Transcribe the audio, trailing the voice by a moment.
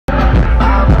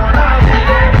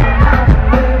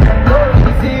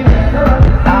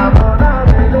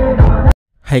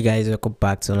Hi guys, welcome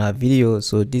back to another video.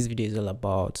 So this video is all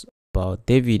about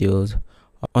Davido's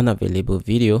unavailable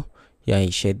video. Yeah,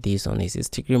 he shared this on his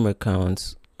Instagram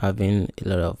account, having a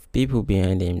lot of people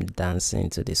behind him dancing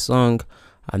to the song,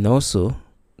 and also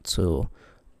to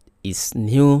his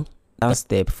new dance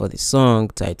step for the song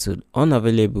titled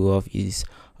Unavailable of his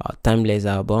Timeless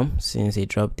album. Since he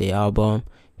dropped the album,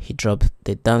 he dropped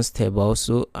the dance step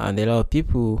also, and a lot of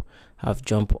people have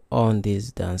jumped on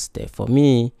this dance step. For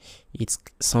me, it's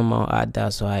somehow hard,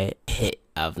 that's why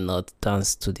I've not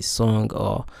danced to the song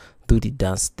or do the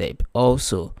dance step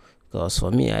also, because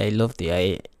for me, I love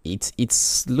it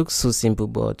looks so simple,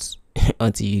 but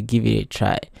until you give it a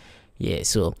try. Yeah,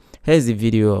 so here's the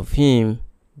video of him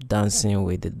dancing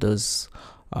with those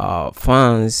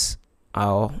fans,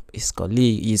 or his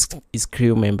colleague, his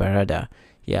crew member rather.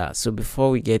 Yeah, so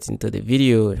before we get into the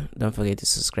video, don't forget to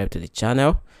subscribe to the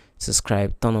channel,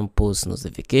 subscribe, turn on post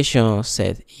notification,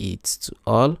 set it to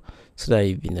all so that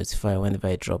you'll be notified whenever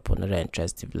I drop another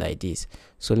interesting video like this.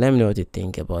 So let me know what you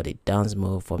think about the dance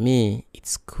move. For me,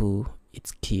 it's cool,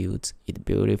 it's cute, it's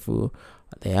beautiful.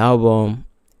 The album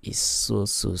is so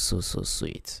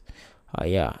sweet.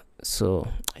 Yeah, so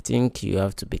I think you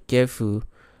have to be careful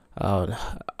on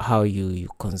how you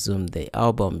consume the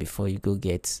album before you go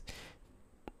get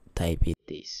type it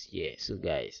this. Yeah, so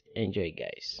guys, enjoy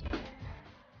guys.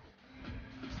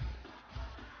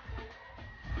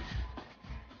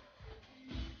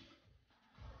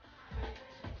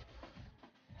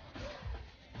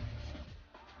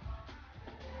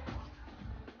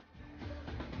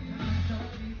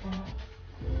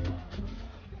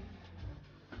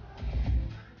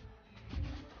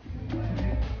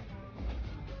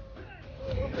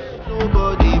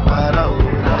 Nobody para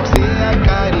say I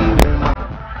carry woman.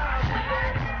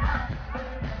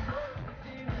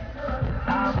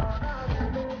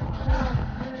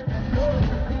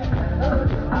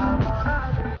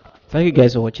 Thank you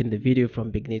guys for watching the video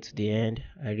from beginning to the end.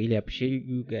 I really appreciate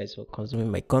you guys for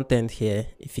consuming my content here.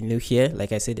 If you're new here,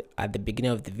 like I said at the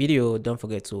beginning of the video, don't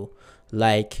forget to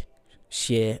like,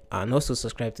 share, and also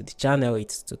subscribe to the channel.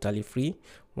 It's totally free.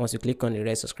 Once you click on the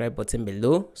red subscribe button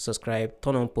below, subscribe,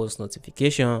 turn on post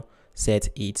notification, set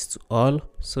it to all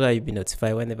so that you'll be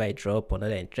notified whenever I drop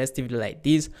another interesting video like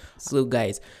this. So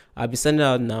guys, I'll be sending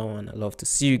out now, and I love to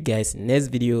see you guys in the next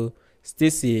video. Stay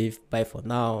safe. Bye for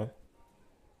now.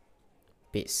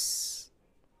 Peace.